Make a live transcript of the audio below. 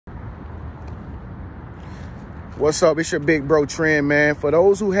What's up? It's your big bro Trend, man. For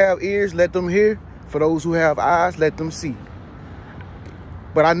those who have ears, let them hear. For those who have eyes, let them see.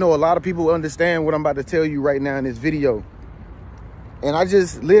 But I know a lot of people understand what I'm about to tell you right now in this video. And I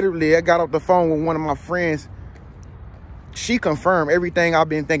got off the phone with one of my friends. She confirmed everything I've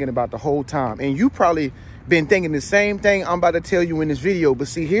been thinking about the whole time. And you probably been thinking the same thing I'm about to tell you in this video. But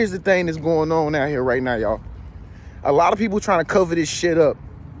see, here's the thing that's going on out here right now, y'all. A lot of people trying to cover this shit up.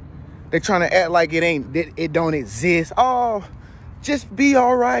 They're trying to act like it don't exist. Oh, just be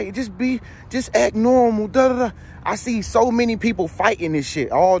all right. Just act normal. Da, da, da. I see so many people fighting this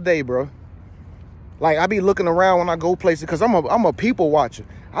shit all day, bro. Like, I be looking around when I go places because I'm a people watcher.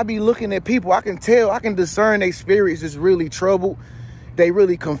 I be looking at people. I can tell, I can discern their spirits is really troubled. They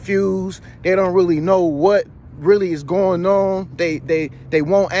really confused. They don't really know what really is going on. They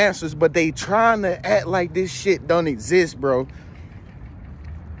want answers, but they trying to act like this shit don't exist, bro.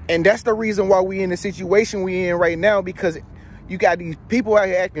 And that's the reason why we in the situation we in right now, because you got these people out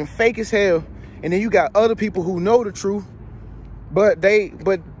here acting fake as hell, and then you got other people who know the truth, but they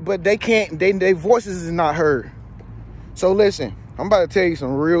can't, their voices is not heard. So listen, I'm about to tell you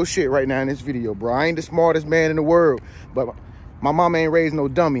some real shit right now in this video, bro. I ain't the smartest man in the world, but my mama ain't raised no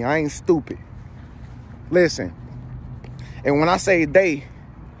dummy. I ain't stupid. Listen, and when I say they,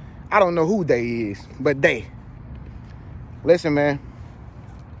 I don't know who they is, but they. Listen, man.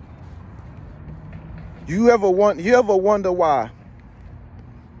 You ever wonder why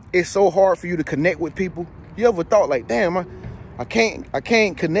it's so hard for you to connect with people? You ever thought like, damn, I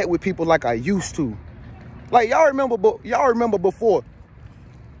can't connect with people like I used to? Like, y'all remember before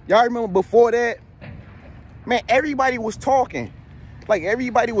that? Man, everybody was talking. Like,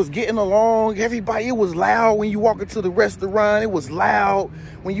 everybody was getting along. It was loud when you walk into the restaurant. It was loud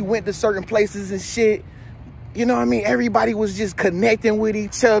when you went to certain places and shit. You know what I mean? Everybody was just connecting with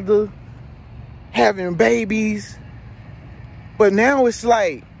each other, having babies. But now it's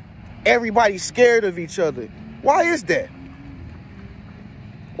like everybody's scared of each other. Why is that?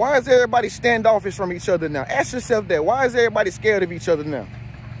 Why is everybody standoffish from each other now? Ask yourself that. Why is everybody scared of each other now?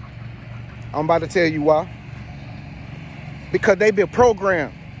 I'm about to tell you why. Because they've been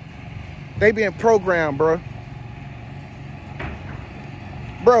programmed. They been programmed, bro.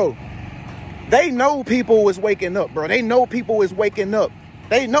 Bro, they know people is waking up, bro. They know people is waking up.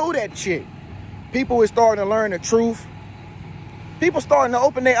 They know that shit. People is starting to learn the truth. People starting to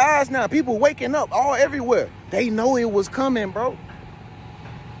open their eyes now. People waking up all everywhere. They know it was coming, bro.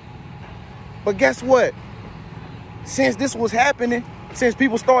 But guess what? Since this was happening, since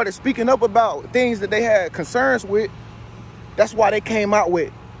people started speaking up about things that they had concerns with, that's why they came out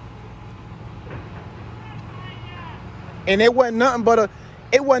with. And it wasn't nothing but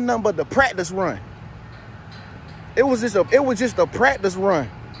the practice run. It was just a practice run.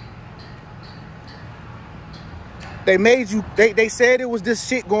 They said it was this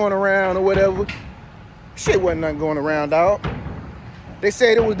shit going around or whatever. Shit wasn't nothing going around, dog. They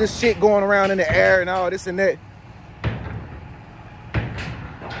said it was this shit going around in the air and all this and that.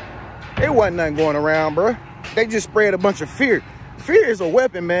 It wasn't nothing going around, bro. They just spread a bunch of fear. Fear is a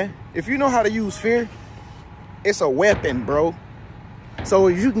weapon, man. If you know how to use fear, it's a weapon, bro. So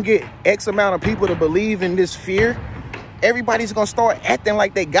if you can get X amount of people to believe in this fear, everybody's gonna start acting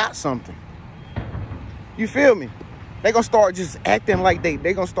like they got something. You feel me? They gonna start just acting like they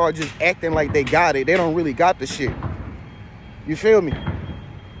got it. They don't really got the shit. You feel me?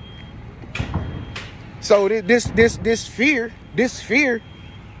 So this fear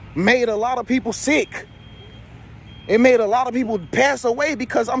made a lot of people sick. It made a lot of people pass away,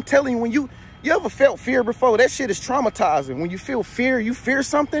 because I'm telling you, when you ever felt fear before, that shit is traumatizing. When you feel fear, you fear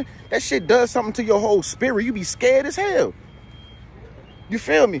something, that shit does something to your whole spirit. You be scared as hell. You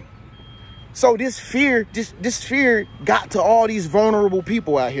feel me? So this fear got to all these vulnerable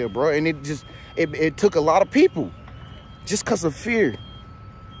people out here, bro. And it took a lot of people just because of fear.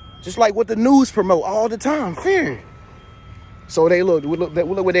 Just like what the news promote all the time, fear. So they look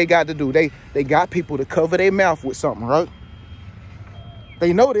what they got to do. They got people to cover their mouth with something, right?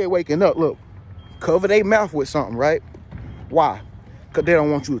 They know they're waking up. Look, cover their mouth with something, right? Why? Because they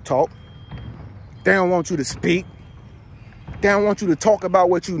don't want you to talk. They don't want you to speak. They don't want you to talk about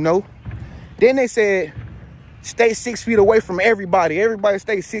what you know. Then they said, stay 6 feet away from everybody. Everybody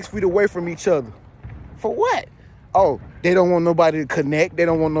stay 6 feet away from each other. For what? Oh, they don't want nobody to connect. They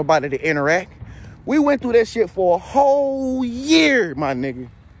don't want nobody to interact. We went through that shit for a whole year, my nigga.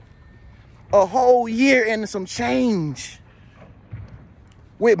 A whole year and some change.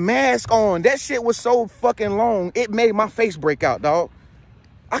 With mask on. That shit was so fucking long, it made my face break out, dog.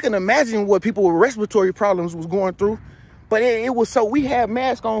 I can imagine what people with respiratory problems was going through. But it was so, we had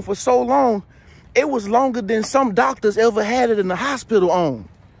masks on for so long, It was longer than some doctors ever had it in the hospital on.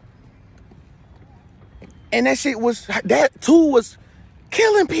 And that too was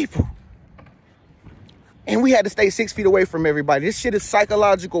killing people. And we had to stay 6 feet away from everybody. This shit is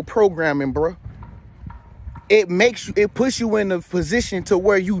psychological programming, bro. It puts you in a position to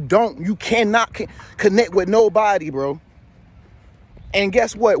where you cannot connect with nobody, bro. And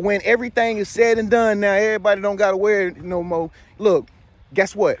guess what? When everything is said and done now, everybody don't gotta wear it no more. Look,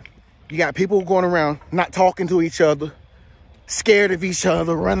 guess what? You got people going around not talking to each other, scared of each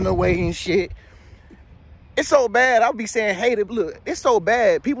other, running away and shit. It's so bad. I'll be saying hated. Look, it's so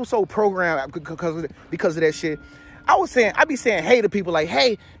bad. People so programmed because of that shit. I be saying hey to people like,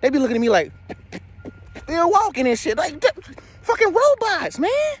 hey, they be looking at me like they're walking and shit. Like fucking robots,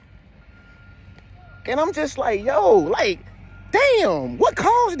 man. And I'm just like, yo, like, damn, what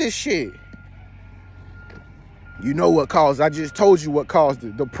caused this shit? You know what caused? I just told you what caused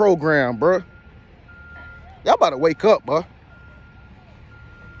it. The program, bro. Y'all about to wake up, bro.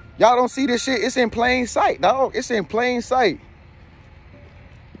 Y'all don't see this shit. It's in plain sight, dog. It's in plain sight.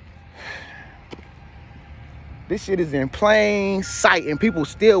 This shit is in plain sight. And people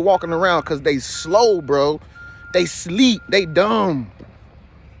still walking around because they slow, bro. They sleep. They dumb.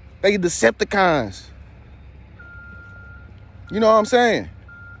 They Decepticons. You know what I'm saying?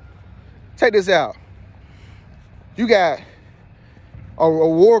 Check this out. You got a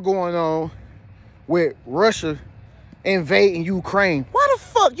war going on with Russia invading Ukraine. Why the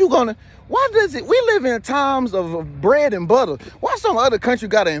fuck we live in times of bread and butter. Why some other country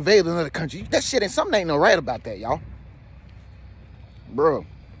gotta invade another country? That shit and something ain't no right about that, y'all. Bro.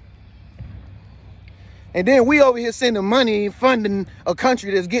 And then we over here sending money funding a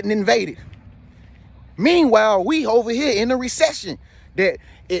country that's getting invaded. Meanwhile, we over here in a recession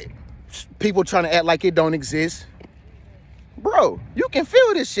people trying to act like it don't exist. Bro, you can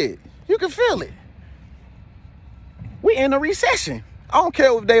feel this shit. You can feel it. We in a recession. I don't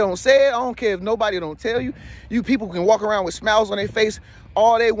care if they don't say it. I don't care if nobody don't tell you. You people can walk around with smiles on their face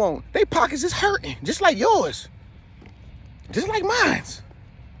all they want. Their pockets is hurting, just like yours. Just like mine's.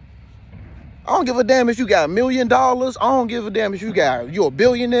 I don't give a damn if you got $1 million. I don't give a damn if you're a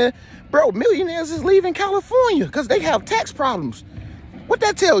billionaire. Bro, millionaires is leaving California because they have tax problems. What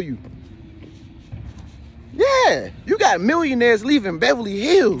that tell you? Yeah, you got millionaires leaving Beverly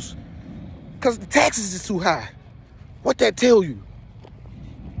Hills because the taxes is too high. What that tell you?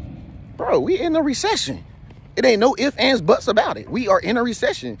 Bro, we in a recession. It ain't no ifs, ands, buts about it. We are in a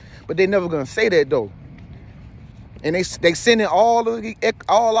recession, but they never gonna say that though. And they sending all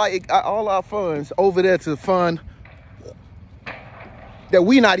our funds over there to fund that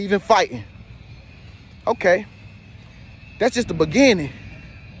we not even fighting. Okay, that's just the beginning.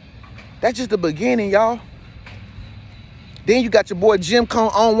 That's just the beginning, y'all. Then you got your boy Jim Kong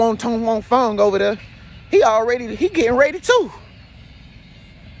on Wong Tong Wong Fung over there. He getting ready too.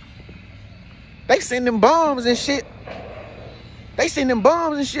 They sending bombs and shit. They sending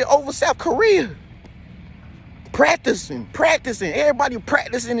bombs and shit over South Korea. Practicing. Everybody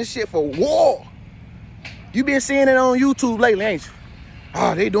practicing this shit for war. You been seeing it on YouTube lately, ain't you?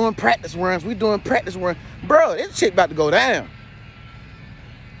 Oh, they doing practice runs. We doing practice runs. Bro, this shit about to go down.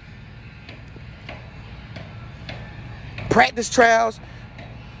 Practice trials.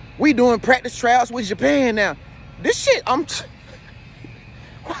 We doing practice trials with Japan now. This shit, I'm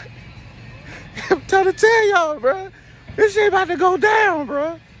trying to tell y'all, bro. This shit about to go down,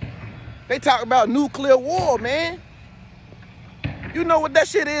 bro. They talk about nuclear war, man. You know what that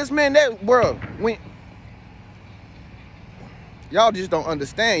shit is, man? That, bro, when y'all just don't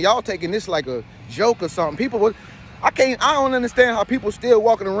understand. Y'all taking this like a joke or something. I don't understand how people still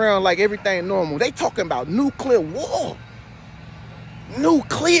walking around like everything normal. They talking about nuclear war.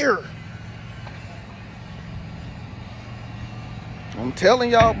 Nuclear. I'm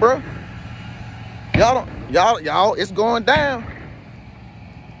telling y'all, bro. Y'all, it's going down.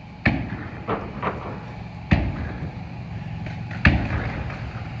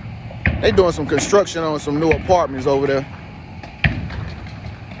 They doing some construction on some new apartments over there.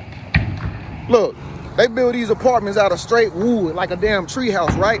 Look, they build these apartments out of straight wood, like a damn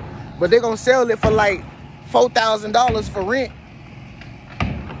treehouse, right? But they're gonna sell it for like $4,000 for rent.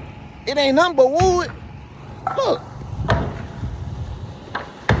 It ain't nothing but wood. Look.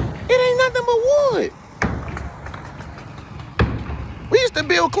 It ain't nothing but wood. We used to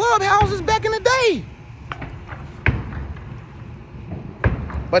build clubhouses back in the day.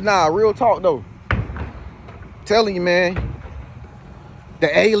 But nah, real talk though. Telling you, man,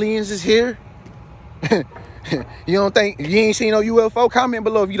 the aliens is here. You ain't seen no UFO? Comment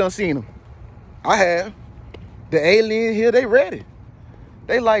below if you done seen them. I have. The aliens here, they ready.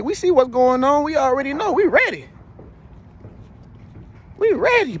 They like, we see what's going on. We already know. We ready. We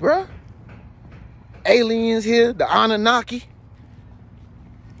ready, bro. Aliens here, the Anunnaki.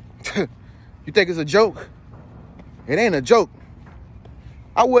 You think it's a joke? It ain't a joke.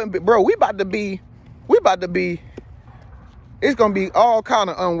 I wouldn't be, bro. We about to be, it's gonna be all kind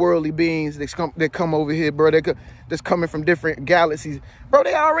of unworldly beings that come over here, bro. That's coming from different galaxies. Bro,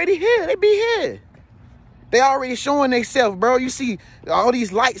 they already here. They be here. They already showing themselves, bro. You see all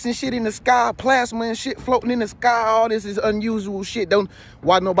these lights and shit in the sky, plasma and shit floating in the sky. All this is unusual shit.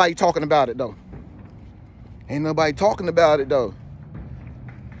 Why nobody talking about it, though? Ain't nobody talking about it, though.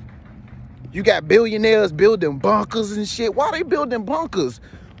 You got billionaires building bunkers and shit. Why they building bunkers?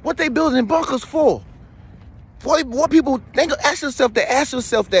 What they building bunkers for? What people think? Ask yourself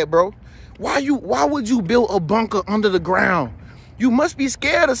that, bro. Why would you build a bunker under the ground? You must be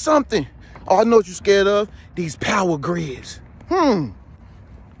scared of something. Oh, I know what you're scared of. These power grids. Oh,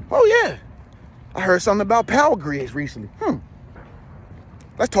 yeah. I heard something about power grids recently.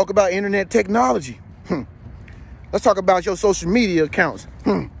 Let's talk about internet technology. Let's talk about your social media accounts.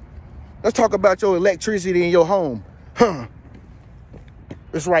 Let's talk about your electricity in your home.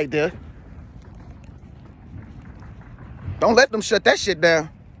 It's right there. Don't let them shut that shit down.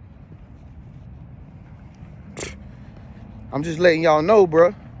 I'm just letting y'all know,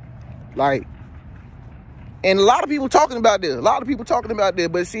 bro. Like, and a lot of people talking about this.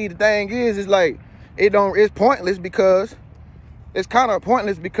 But see, the thing is like, it's pointless because it's kind of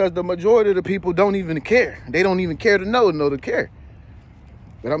pointless because the majority of the people don't even care. They don't even care to know to care.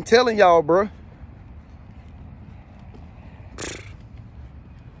 But I'm telling y'all, bro.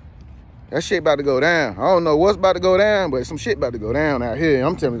 That shit about to go down. I don't know what's about to go down, but some shit about to go down out here.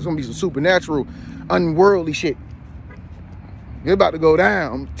 I'm telling you, it's gonna be some supernatural, unworldly shit. It's about to go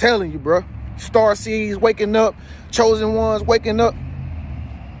down. I'm telling you, bro. Star seeds waking up. Chosen ones waking up.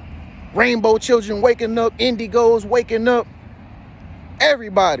 Rainbow children waking up. Indigos waking up.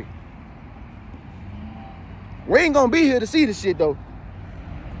 Everybody. We ain't gonna be here to see this shit, though.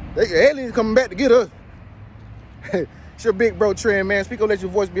 Aliens coming back to get us. It's your big bro Trend, man. Speak up, let your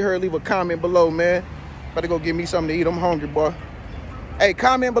voice be heard. Leave a comment below, man. About to go get me something to eat. I'm hungry, boy. Hey,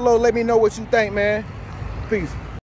 comment below. Let me know what you think, man. Peace.